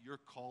life, your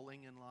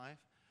calling in life,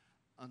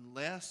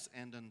 unless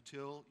and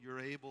until you're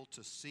able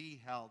to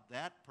see how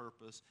that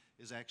purpose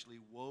is actually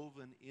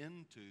woven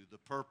into the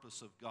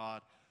purpose of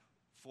God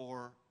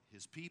for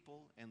his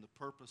people and the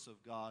purpose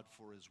of God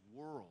for his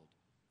world.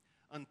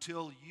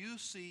 Until you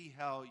see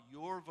how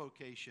your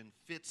vocation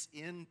fits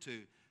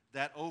into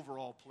that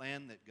overall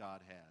plan that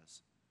God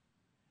has.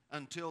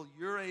 Until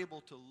you're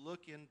able to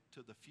look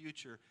into the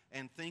future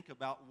and think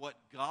about what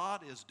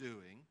God is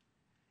doing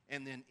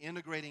and then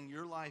integrating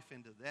your life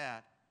into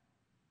that,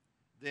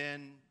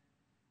 then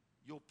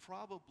you'll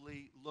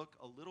probably look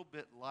a little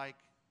bit like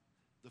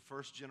the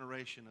first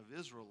generation of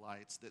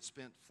Israelites that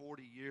spent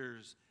 40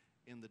 years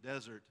in the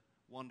desert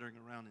wandering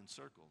around in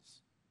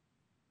circles.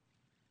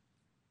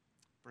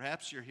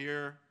 Perhaps you're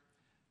here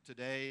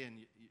today and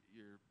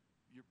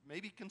you're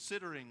maybe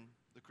considering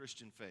the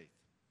Christian faith.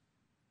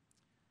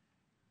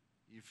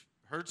 You've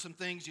heard some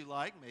things you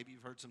like, maybe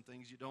you've heard some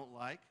things you don't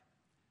like.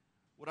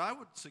 What I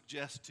would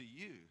suggest to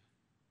you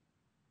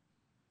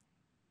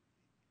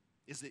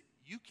is that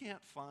you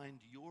can't find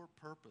your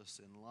purpose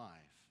in life.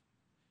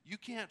 You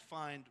can't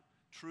find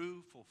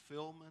true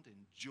fulfillment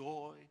and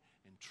joy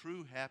and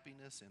true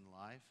happiness in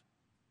life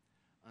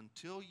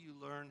until you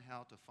learn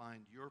how to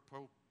find your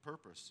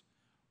purpose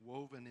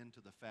woven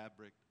into the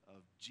fabric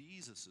of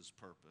Jesus'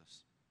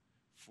 purpose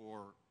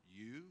for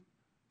you,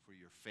 for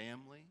your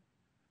family,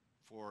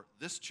 for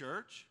this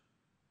church,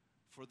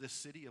 for this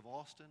city of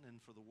Austin,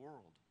 and for the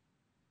world.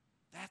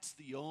 That's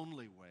the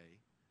only way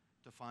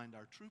to find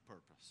our true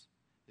purpose,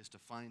 is to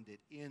find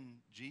it in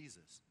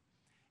Jesus.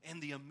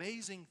 And the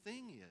amazing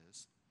thing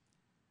is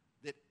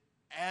that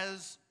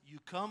as you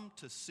come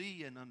to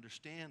see and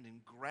understand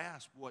and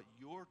grasp what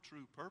your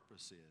true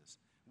purpose is,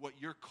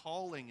 what your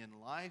calling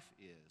in life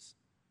is,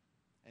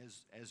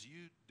 as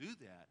you do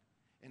that,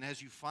 and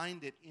as you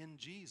find it in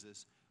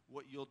Jesus,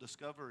 what you'll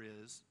discover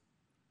is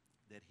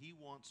that he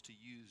wants to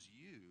use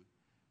you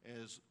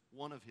as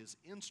one of his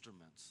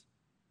instruments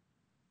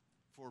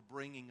for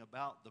bringing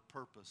about the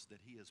purpose that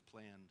he has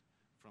planned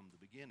from the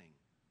beginning.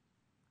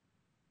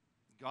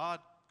 God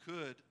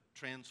could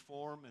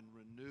transform and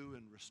renew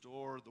and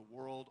restore the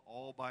world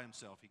all by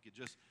himself. He could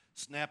just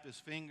snap his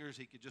fingers.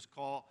 He could just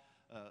call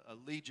a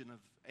legion of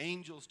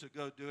angels to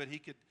go do it. He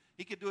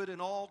could do it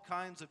in all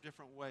kinds of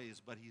different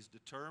ways, but he's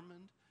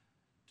determined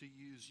to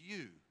use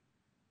you.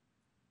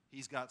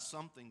 He's got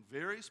something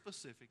very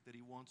specific that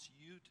he wants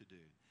you to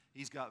do.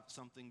 He's got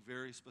something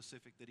very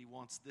specific that he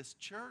wants this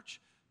church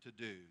to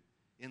do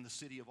in the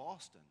city of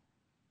Austin.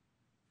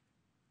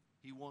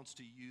 He wants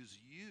to use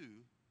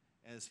you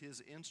as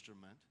his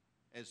instrument.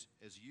 As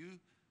you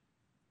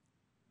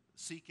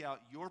seek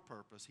out your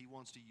purpose, he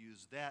wants to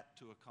use that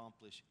to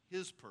accomplish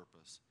his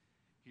purpose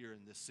here in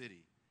this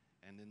city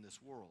and in this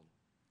world.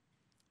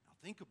 Now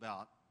think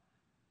about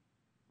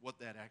what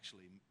that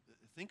actually,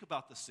 think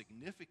about the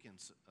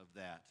significance of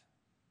that.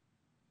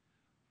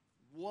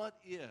 What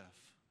if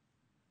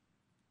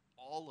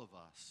all of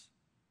us,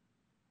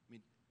 I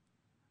mean,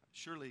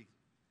 surely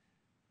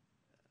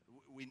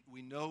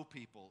we know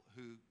people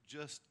who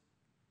just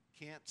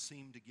can't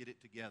seem to get it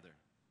together.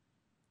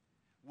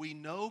 We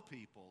know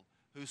people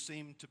who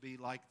seem to be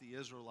like the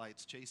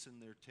Israelites, chasing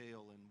their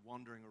tail and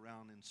wandering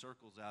around in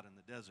circles out in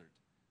the desert.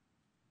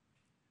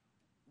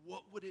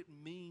 What would it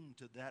mean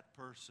to that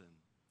person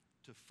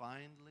to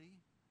finally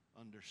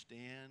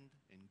understand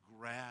and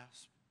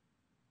grasp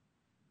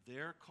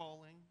their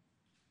calling,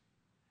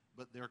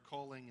 but their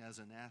calling as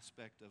an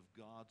aspect of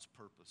God's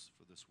purpose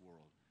for this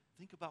world?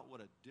 Think about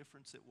what a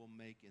difference it will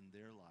make in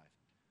their life.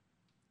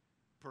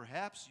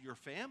 Perhaps your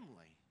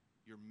family,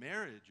 your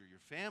marriage or your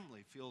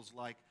family feels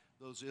like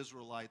those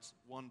Israelites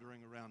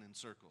wandering around in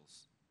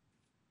circles.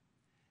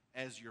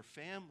 As your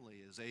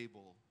family is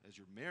able, as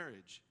your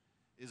marriage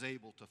is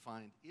able to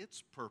find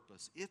its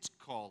purpose, its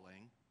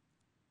calling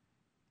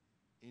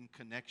in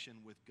connection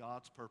with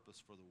God's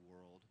purpose for the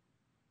world,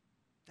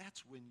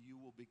 that's when you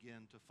will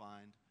begin to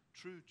find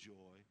true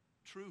joy,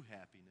 true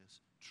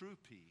happiness, true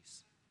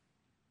peace.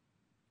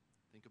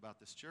 Think about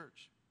this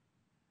church.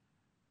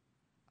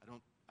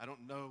 I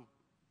don't know,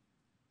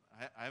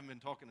 I haven't been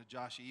talking to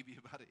Josh Eby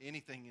about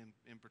anything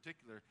in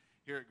particular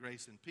here at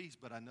Grace and Peace,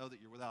 but I know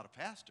that you're without a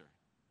pastor.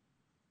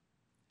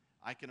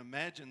 I can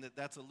imagine that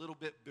that's a little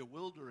bit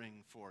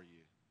bewildering for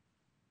you.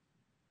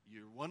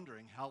 You're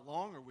wondering, how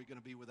long are we going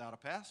to be without a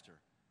pastor?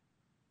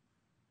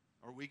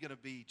 Are we going to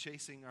be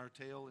chasing our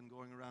tail and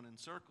going around in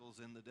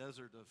circles in the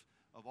desert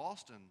of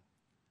Austin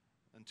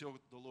until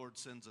the Lord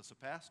sends us a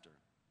pastor?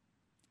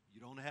 You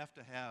don't have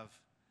to have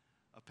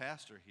a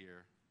pastor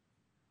here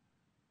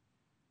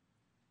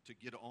to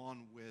get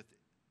on with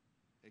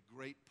a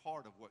great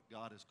part of what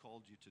God has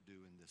called you to do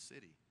in this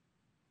city.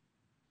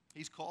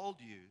 He's called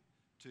you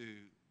to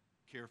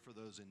care for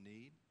those in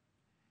need.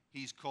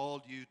 He's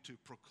called you to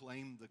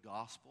proclaim the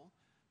gospel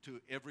to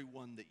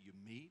everyone that you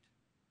meet.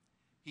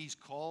 He's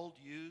called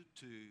you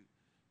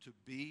to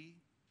be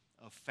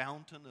a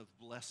fountain of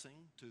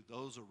blessing to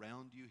those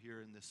around you here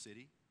in this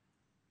city.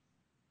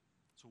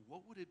 So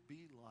what would it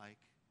be like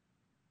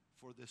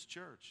for this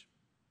church?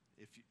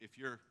 If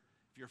you're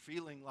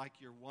feeling like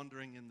you're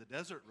wandering in the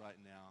desert right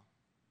now,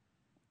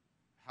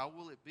 how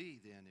will it be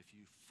then if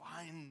you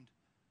find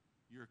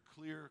your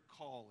clear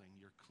calling,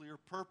 your clear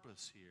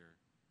purpose here,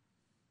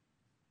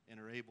 and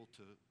are able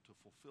to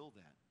fulfill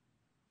that?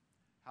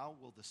 How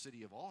will the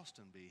city of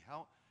Austin be?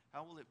 How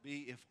will it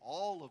be if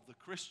all of the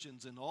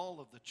Christians in all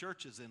of the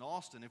churches in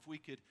Austin, if we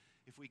could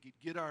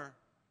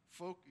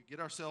get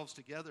ourselves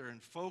together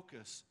and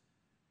focus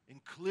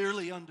and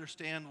clearly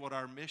understand what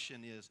our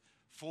mission is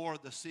for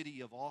the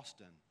city of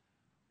Austin,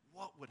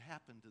 what would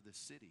happen to this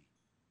city?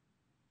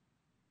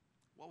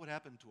 What would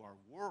happen to our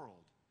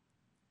world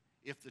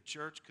if the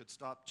church could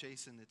stop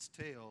chasing its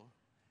tail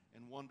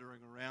and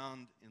wandering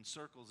around in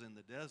circles in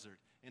the desert,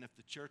 and if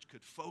the church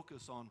could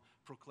focus on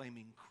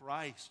proclaiming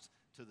Christ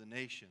to the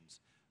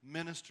nations,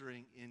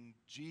 ministering in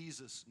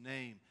Jesus'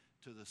 name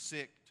to the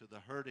sick, to the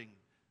hurting,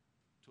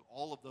 to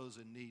all of those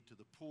in need, to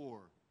the poor?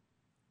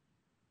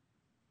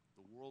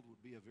 The world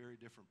would be a very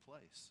different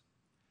place.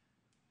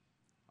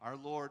 Our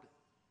Lord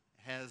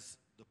has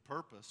the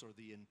purpose or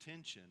the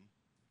intention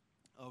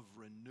of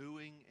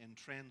renewing and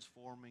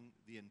transforming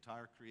the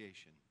entire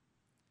creation.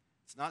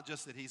 It's not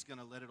just that he's going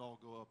to let it all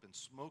go up in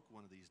smoke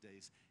one of these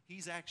days.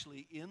 He's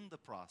actually in the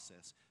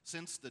process.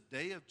 Since the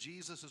day of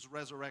Jesus'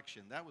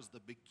 resurrection, that was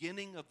the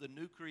beginning of the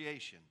new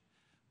creation.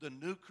 The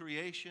new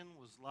creation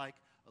was like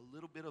a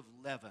little bit of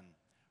leaven,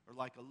 or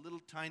like a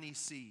little tiny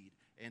seed,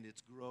 and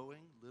it's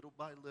growing little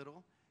by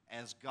little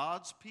as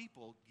God's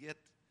people get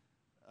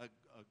a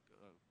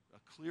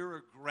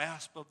clearer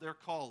grasp of their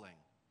calling.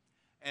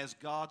 As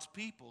God's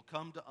people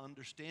come to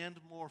understand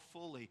more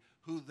fully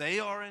who they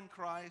are in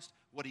Christ,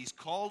 what He's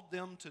called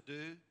them to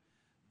do,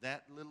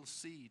 that little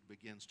seed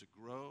begins to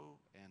grow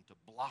and to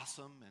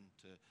blossom and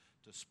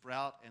to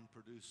sprout and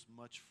produce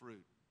much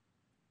fruit.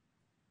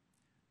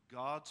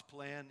 God's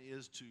plan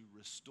is to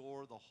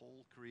restore the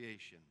whole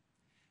creation,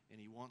 and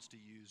He wants to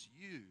use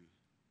you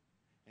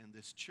and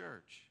this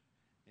church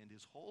and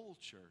His whole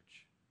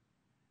church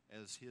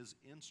as His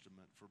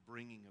instrument for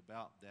bringing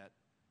about that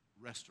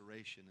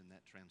restoration and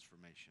that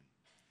transformation.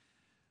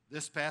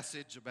 This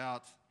passage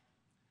about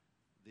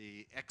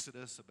the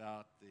Exodus,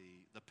 about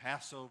the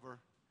Passover,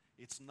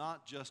 it's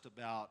not just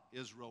about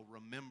Israel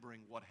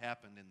remembering what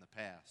happened in the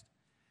past.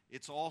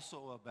 It's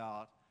also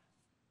about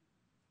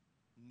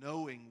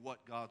knowing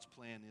what God's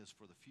plan is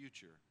for the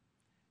future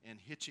and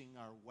hitching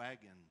our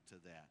wagon to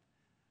that.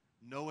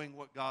 Knowing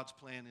what God's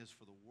plan is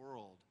for the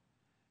world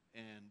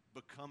and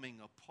becoming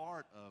a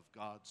part of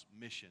God's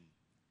mission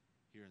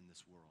here in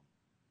this world.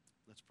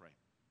 Let's pray.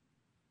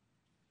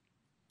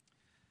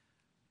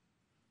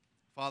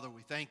 Father,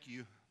 we thank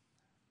you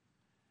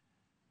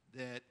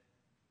that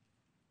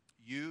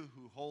you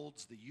who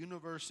holds the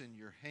universe in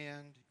your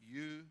hand,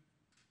 you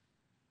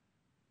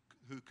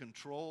who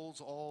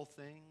controls all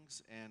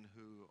things and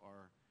who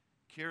are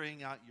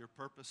carrying out your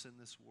purpose in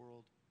this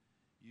world,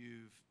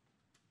 you've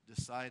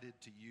decided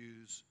to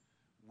use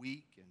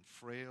weak and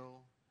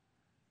frail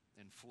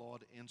and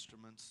flawed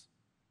instruments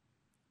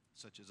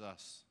such as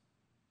us.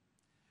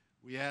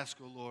 We ask,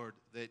 O Lord,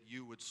 that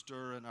you would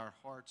stir in our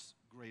hearts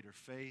greater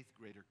faith,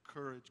 greater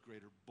courage,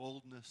 greater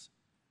boldness,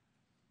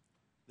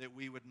 that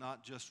we would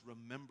not just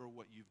remember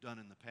what you've done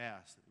in the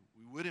past.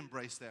 We would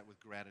embrace that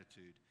with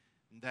gratitude,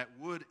 and that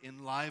would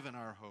enliven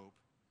our hope,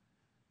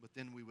 but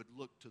then we would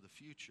look to the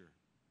future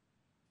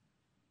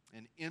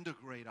and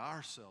integrate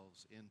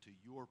ourselves into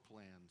your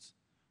plans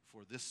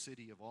for this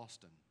city of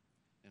Austin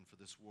and for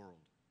this world.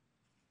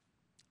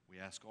 We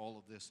ask all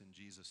of this in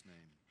Jesus'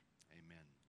 name. Amen.